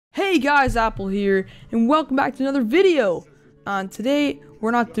Hey guys, Apple here, and welcome back to another video. Today,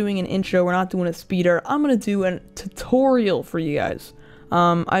 we're not doing an intro, we're not doing a speeder. I'm gonna do a tutorial for you guys.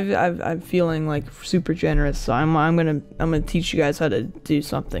 I'm feeling like super generous, so I'm gonna teach you guys how to do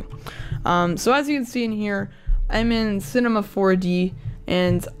something. So as you can see in here, I'm in Cinema 4D,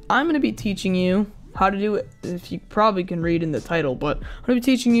 and I'm gonna be teaching you how to do it. If you probably can read in the title, but I'm gonna be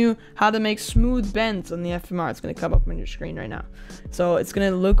teaching you how to make smooth bends on the FMR. It's gonna come up on your screen right now. So it's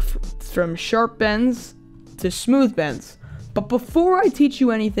gonna look from sharp bends to smooth bends. But before I teach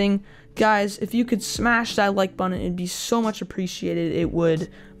you anything, guys, if you could smash that like button, it'd be so much appreciated. It would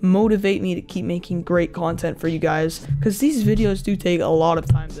motivate me to keep making great content for you guys, because these videos do take a lot of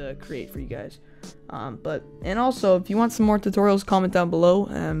time to create for you guys. And also, if you want some more tutorials, comment down below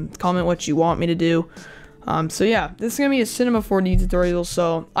and comment what you want me to do. So yeah, this is gonna be a Cinema 4D tutorial.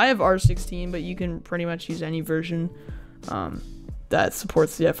 So I have R16, but you can pretty much use any version that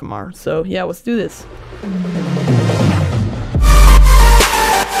supports the FMR. So yeah, let's do this.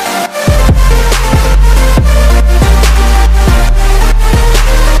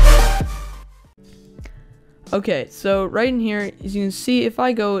 Okay, so right in here, as you can see, if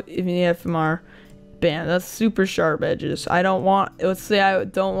I go in the FMR, bam, that's super sharp edges. Let's say I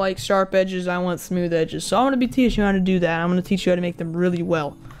don't like sharp edges, I want smooth edges. So I'm going to be teaching you how to do that. I'm going to teach you how to make them really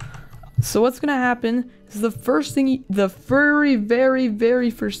well. So what's going to happen is the very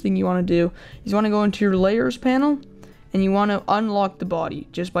first thing you want to do is you want to go into your layers panel, and you want to unlock the body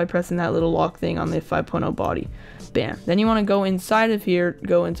just by pressing that little lock thing on the 5.0 body. Bam. Then you want to go inside of here,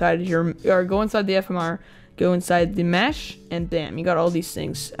 go inside the FMR, go inside the mesh, and bam, you got all these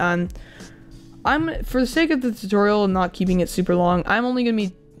things. For the sake of the tutorial and not keeping it super long, I'm only gonna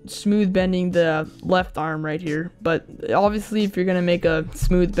be smooth bending the left arm right here. But obviously, if you're gonna make a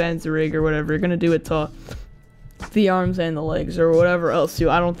smooth bends rig or whatever, you're gonna do it to the arms and the legs or whatever else.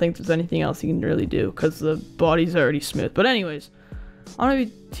 I don't think there's anything else you can really do because the body's already smooth. But anyways, I'm gonna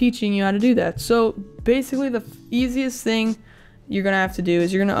be teaching you how to do that. So basically, the easiest thing you're gonna have to do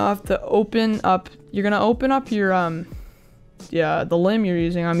is you're gonna have to open up your the limb you're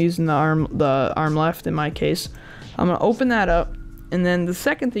using. I'm using the arm left in my case. I'm gonna open that up, and then the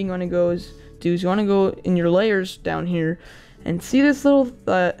second thing you want to do is you want to go in your layers down here and see this little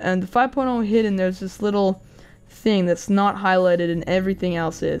and the 5.0 hidden. There's this little thing that's not highlighted and everything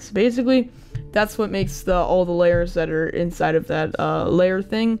else is. Basically, that's what makes all the layers that are inside of that layer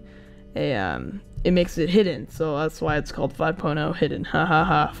thing it makes it hidden, so that's why it's called 5.0 hidden. Ha ha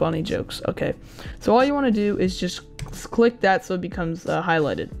ha, funny jokes. Okay, so all you want to do is just click that so it becomes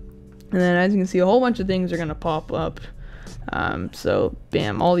highlighted, and then as you can see, a whole bunch of things are going to pop up. So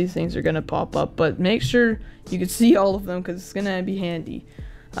bam, all these things are going to pop up, but make sure you can see all of them because it's going to be handy.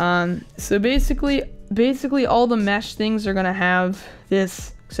 So basically all the mesh things are going to have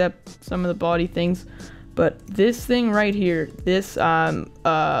this, except some of the body things. But this thing right here, this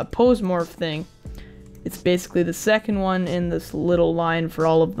pose morph thing, it's basically the second one in this little line for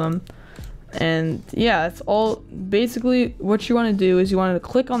all of them. And yeah, it's all basically what you want to do is you want to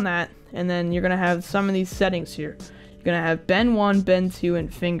click on that, and then you're going to have some of these settings here. You're going to have bend 1, bend 2,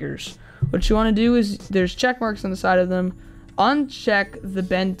 and fingers. What you want to do is there's check marks on the side of them. Uncheck the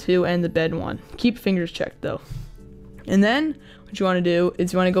bend 2 and the bend 1. Keep fingers checked though. And then what you want to do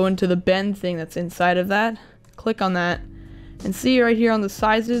is you want to go into the bend thing that's inside of that. Click on that, and see right here on the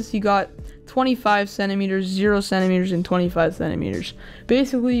sizes, you got 25 centimeters, 0 centimeters, and 25 centimeters.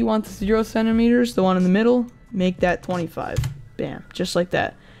 Basically, you want the 0 centimeters, the one in the middle, make that 25. Bam, just like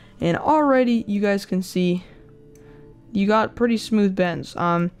that. And already you guys can see you got pretty smooth bends.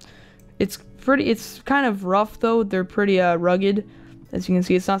 It's kind of rough though. They're pretty rugged. As you can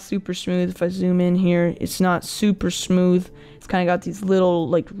see, it's not super smooth. If I zoom in here, it's not super smooth. It's kind of got these little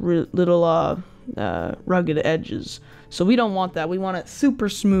rugged edges. So we don't want that. We want it super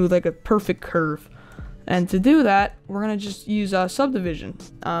smooth, like a perfect curve. And to do that, we're gonna just use subdivision.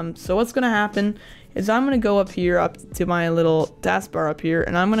 So what's gonna happen is I'm gonna go up here, up to my little taskbar up here,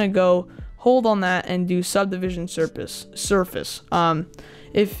 and I'm gonna go hold on that and do subdivision surface.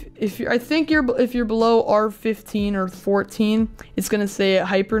 If you're below R15 or 14, it's gonna say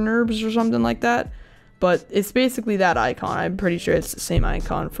hypernerbs or something like that. But it's basically that icon. I'm pretty sure it's the same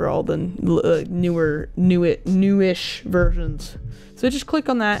icon for all the newish versions. So just click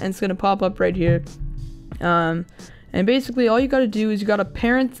on that, and it's gonna pop up right here. And basically, all you gotta do is you gotta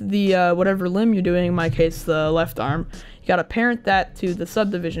parent the whatever limb you're doing. In my case, the left arm. You gotta parent that to the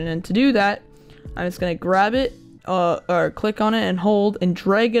subdivision, and to do that, I'm just gonna grab it, or click on it and hold and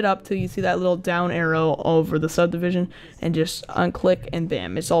drag it up till you see that little down arrow over the subdivision, and just unclick, and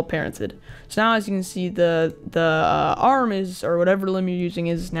bam, it's all parented. So now as you can see, the arm is, or whatever limb you're using,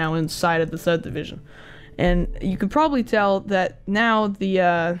 is now inside of the subdivision. And you can probably tell that now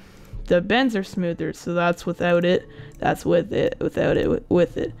the bends are smoother, so that's without it, that's with it, without it,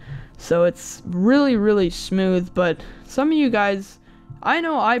 with it. So it's really, really smooth. But some of you guys, I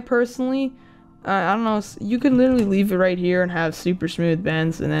know I personally, I don't know, you can literally leave it right here and have super smooth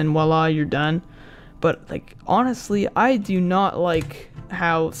bends, and then voila, you're done. But like, honestly, I do not like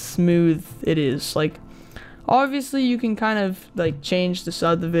how smooth it is. Like, obviously you can kind of like change the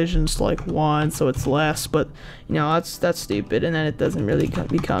subdivisions to like 1 so it's less, but you know, that's stupid, and then it doesn't really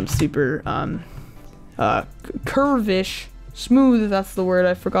become super curvish, smooth, that's the word,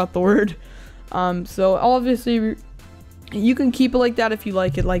 I forgot the word. So obviously you can keep it like that if you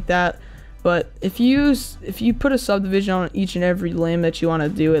like it like that, but if you put a subdivision on each and every limb that you want to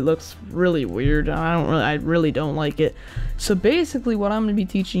do, it looks really weird. I really don't like it. So basically what I'm going to be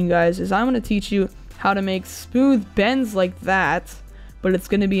teaching you guys is I'm going to teach you how to make smooth bends like that, but it's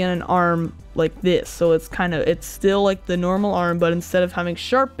going to be on an arm like this. So it's still like the normal arm, but instead of having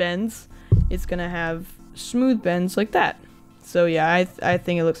sharp bends, it's going to have smooth bends like that. So yeah, I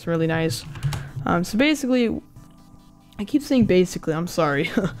think it looks really nice. So basically, I keep saying basically, I'm sorry.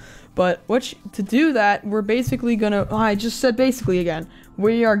 But to do that, we're basically gonna, I just said basically again,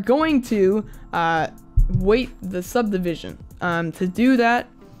 we are going to weight the subdivision. To do that,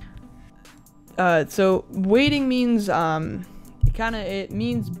 so weighting means, it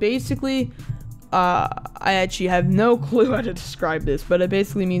means basically, I actually have no clue how to describe this, but it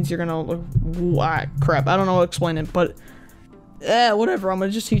basically means you're gonna, crap, I don't know how to explain it, but whatever, I'm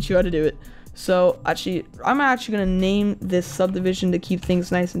gonna just teach you how to do it. So I'm actually gonna name this subdivision to keep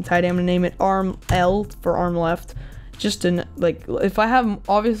things nice and tidy. I'm gonna name it arm L for arm left. Just to, like, if I have,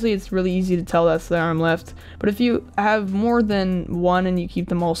 obviously it's really easy to tell that's the arm left, but if you have more than one and you keep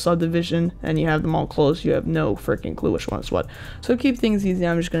them all subdivision and you have them all close, you have no freaking clue which one is what. So to keep things easy,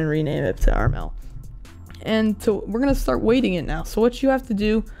 I'm just gonna rename it to arm L. And we're gonna start weighting it now. So what you have to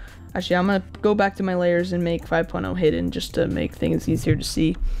do, actually I'm gonna go back to my layers and make 5.0 hidden just to make things easier to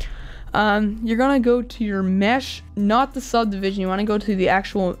see. You're gonna go to your mesh, not the subdivision. You want to go to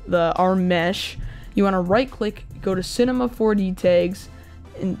the arm mesh. You want to right click, go to Cinema 4D tags,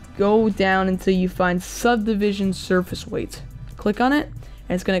 and go down until you find Subdivision Surface Weight. Click on it,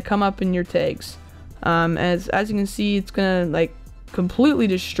 and it's gonna come up in your tags. As you can see, it's gonna like completely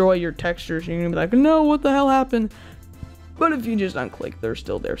destroy your textures. You're gonna be like, no, what the hell happened? But if you just unclick, they're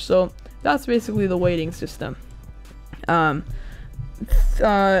still there. So that's basically the weighting system.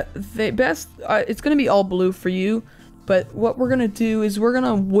 It's gonna be all blue for you, but what we're gonna do is we're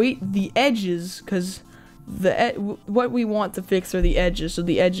gonna weight the edges, because what we want to fix are the edges, so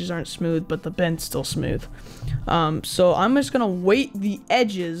the edges aren't smooth but the bend's still smooth. So I'm just gonna weight the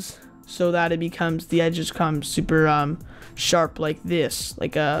edges so that the edges come super sharp like this,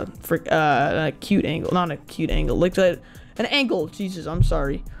 like a acute angle, not an acute angle, like an angle, Jesus, I'm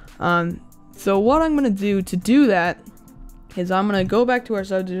sorry. So what I'm gonna do to do that is I'm gonna go back to our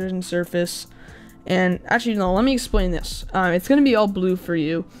subdivision surface, and actually no, let me explain this. It's gonna be all blue for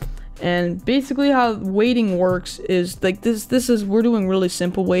you, and basically how weighting works is like this is, we're doing really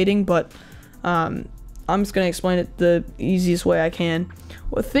simple weighting, but I'm just gonna explain it the easiest way I can.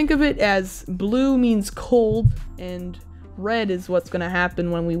 Well, think of it as blue means cold, and red is what's gonna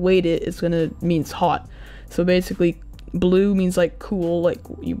happen when we weight it. It's gonna means hot. So basically, blue means like cool, like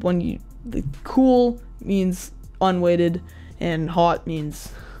cool means unweighted, and hot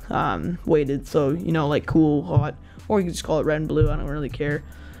means weighted. So, you know, like cool, hot, or you can just call it red and blue, I don't really care,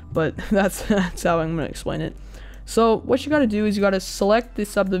 but that's how I'm gonna explain it. So what you gotta do is you gotta select the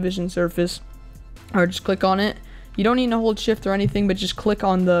subdivision surface, or just click on it. You don't need to hold shift or anything, but just click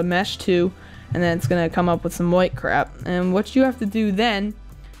on the mesh 2, and then it's gonna come up with some white crap. And what you have to do then,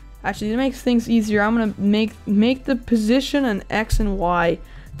 actually, to make things easier, I'm gonna make the position on X and Y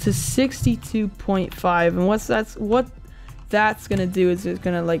to 62.5, and what that's gonna do is it's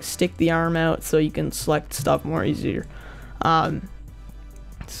gonna like stick the arm out so you can select stuff more easier.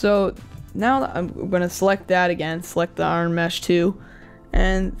 So now I'm gonna select that again, select the arm mesh 2,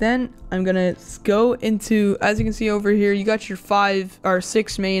 and then I'm gonna go into, as you can see over here, you got your 5 or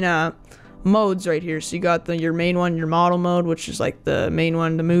 6 main modes right here. So you got your main one, your model mode, which is like the main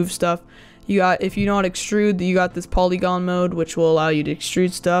one to move stuff. You got, if you know how to extrude, you got this polygon mode, which will allow you to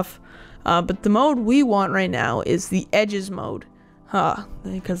extrude stuff. But the mode we want right now is the edges mode,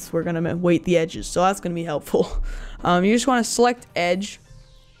 because we're gonna weight the edges, so that's gonna be helpful. You just want to select edge,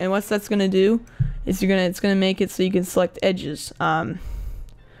 and what that's gonna do is it's gonna make it so you can select edges. All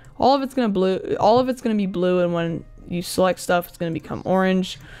of it's gonna be blue, and when you select stuff, it's gonna become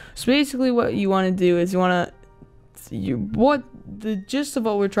orange. So basically, what you want to do is the gist of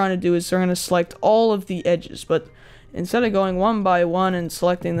what we're trying to do is we're gonna select all of the edges, but instead of going one by one and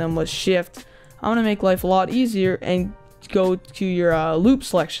selecting them with Shift, I'm gonna make life a lot easier and go to your loop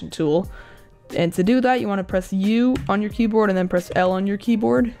selection tool. And to do that, you want to press U on your keyboard and then press L on your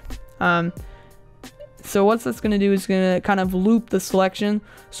keyboard. So what that's going to do is going to kind of loop the selection.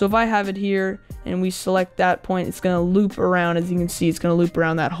 So if I have it here and we select that point, it's going to loop around. As you can see, it's going to loop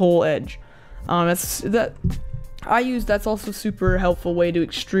around that whole edge. That's also super helpful way to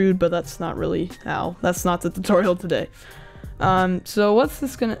extrude, but that's not really how. That's not the tutorial today. So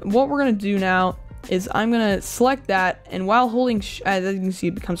what we're gonna do now is I'm gonna select that, and while holding, as you can see,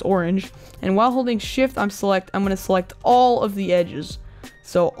 it becomes orange. And while holding Shift, I'm gonna select all of the edges.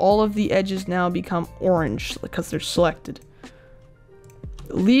 So all of the edges now become orange because they're selected.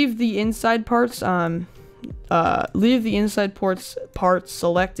 Leave the inside parts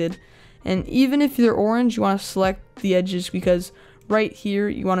selected, and even if they're orange, you want to select the edges, because right here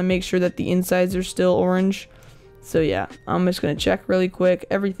you want to make sure that the insides are still orange. So yeah, I'm just gonna check really quick.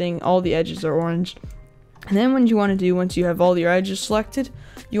 All the edges are orange. And then what you want to do once you have all your edges selected,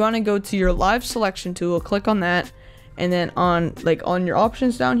 you want to go to your live selection tool, click on that, and then on your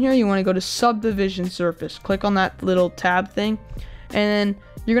options down here, you want to go to Subdivision Surface. Click on that little tab thing, and then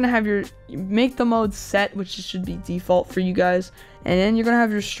you're gonna have make the mode set, which should be default for you guys, and then you're gonna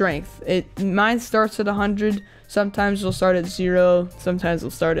have your strength. Mine starts at 100. Sometimes it'll start at 0. Sometimes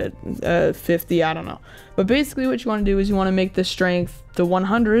it'll start at 50. I don't know. But basically, what you want to do is you want to make the strength to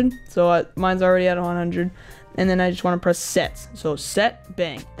 100. So mine's already at 100, and then I just want to press set. So set,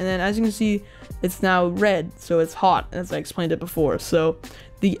 bang, and then as you can see, it's now red, so it's hot, as I explained it before. So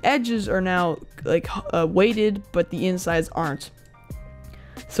the edges are now weighted, but the insides aren't.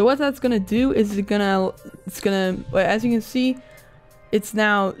 So what that's gonna do is it's gonna, as you can see, it's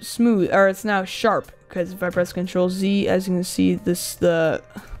now smooth, or it's now sharp, because if I press Control Z, as you can see, the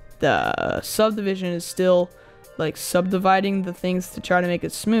subdivision is still subdividing the things to try to make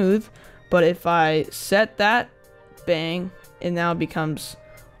it smooth. But if I set that, bang, it now becomes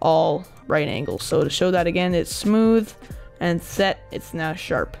all right angles. So to show that again, it's smooth, and set, it's now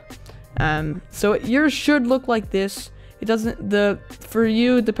sharp. So yours should look like this. It doesn't, for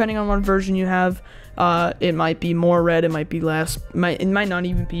you, depending on what version you have, it might be more red, it might be less, it might not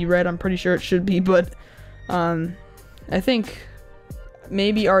even be red. I'm pretty sure it should be, but I think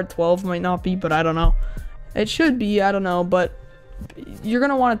maybe R12 might not be, but I don't know. It should be, I don't know, but you're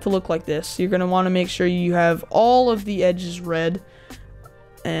gonna want it to look like this. You're gonna want to make sure you have all of the edges red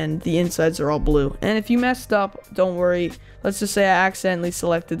and the insides are all blue. And if you messed up, don't worry. Let's just say I accidentally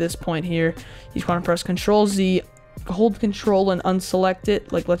selected this point here. You just want to press Control Z, hold Control and unselect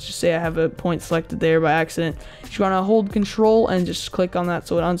it. Let's just say I have a point selected there by accident. You just want to hold Control and just click on that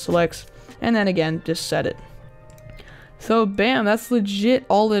so it unselects, and then again just set it. So bam, that's legit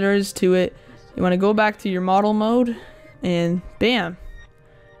all there is to it. You want to go back to your model mode, and bam,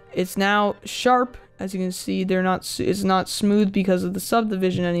 it's now sharp. As you can see, it's not smooth because of the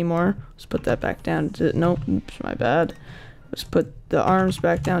subdivision anymore. Let's put that back down to, nope, oops, my bad. Let's put the arms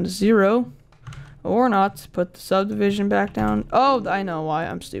back down to 0. Or not, put the subdivision back down. Oh, I know why,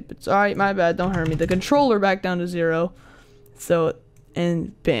 I'm stupid. Alright, my bad, don't hurt me. The controller back down to 0. So,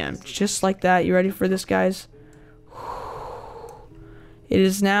 and bam, just like that. You ready for this, guys? It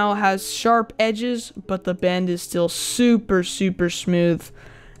is now has sharp edges, but the bend is still super, super smooth.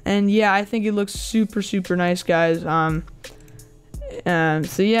 And yeah, I think it looks super, super nice, guys. So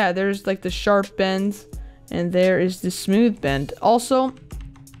yeah, there's the sharp bend, and there is the smooth bend. Also,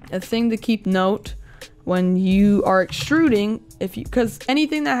 a thing to keep note when you are extruding, because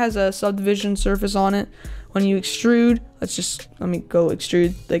anything that has a subdivision surface on it, when you extrude, let me go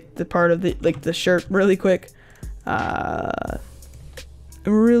extrude the part of the shirt really quick,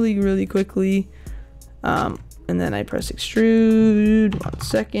 really quickly, and then I press extrude. 1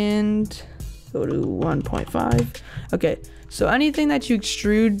 second, go to 1.5. Okay, so anything that you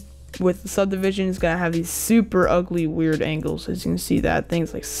extrude with the subdivision is gonna have these super ugly, weird angles. As you can see, that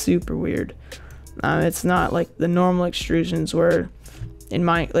thing's super weird. It's not like the normal extrusions where,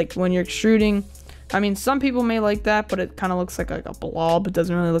 when you're extruding, I mean, some people may like that, but it kind of looks like a blob. It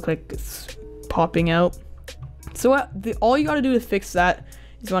doesn't really look like it's popping out. So all you gotta do to fix that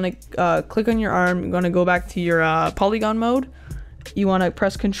is you want to click on your arm. You're going to go back to your polygon mode. You want to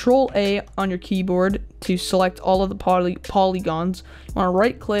press Control A on your keyboard to select all of the polygons. You want to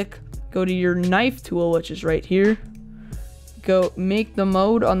right click, go to your knife tool, which is right here. go make the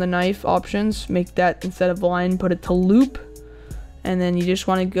mode on the knife options, make that instead of line, put it to loop, and then you just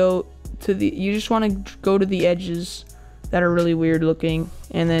want to go to the edges that are really weird looking,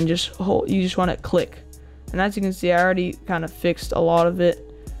 and then you just want to click. And as you can see, I already kind of fixed a lot of it.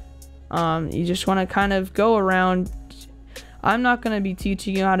 You just want to kind of go around. I'm not going to be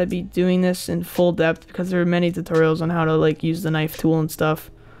teaching you how to be doing this in full depth because there are many tutorials on how to like use the knife tool and stuff.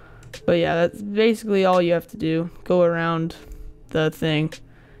 But yeah, that's basically all you have to do. Go around the thing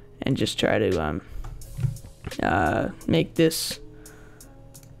and just try to make this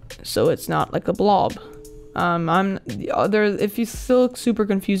so it's not like a blob. If you still look super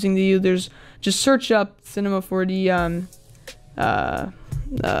confusing to you, just search up Cinema 4D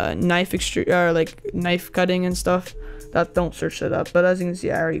knife or like knife cutting and stuff. Don't search that up. But as you can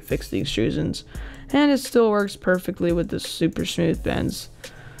see, I already fixed the extrusions, and it still works perfectly with the super smooth bends.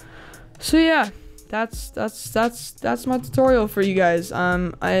 So yeah, that's my tutorial for you guys.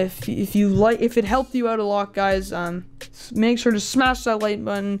 If it helped you out a lot, guys, make sure to smash that like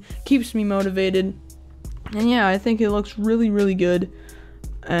button. Keeps me motivated. And yeah, I think it looks really good.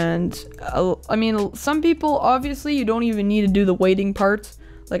 And I mean, some people, obviously you don't even need to do the weighting part.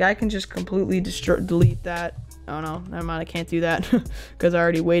 Like, I can just completely delete that. Oh no, never mind, I can't do that because I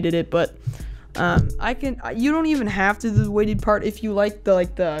already weighted it. But you don't even have to do the weighted part if you like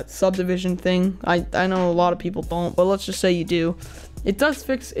the subdivision thing. I know a lot of people don't, but let's just say you do. It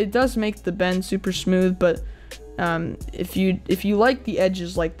does make the bend super smooth, but if you like the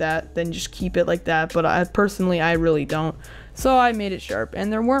edges like that, then just keep it like that. But I really don't, so I made it sharp.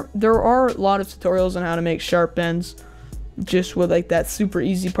 And there are a lot of tutorials on how to make sharp bends, just with like that super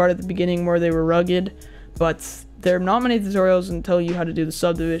easy part at the beginning where they were rugged. But there are not many tutorials that tell you how to do the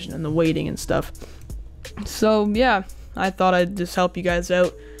subdivision and the weighting and stuff. So yeah, I thought I'd just help you guys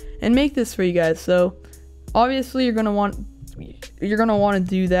out and make this for you guys. So obviously you're gonna want to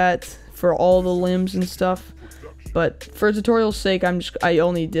do that for all the limbs and stuff. But for tutorial's sake, I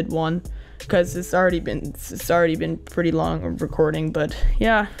only did one because it's already been pretty long of recording. But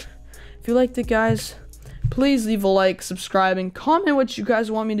yeah, if you liked it, guys, please leave a like, subscribe, and comment what you guys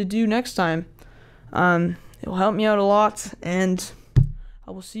want me to do next time. It will help me out a lot, and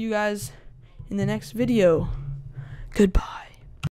I will see you guys in the next video. Goodbye.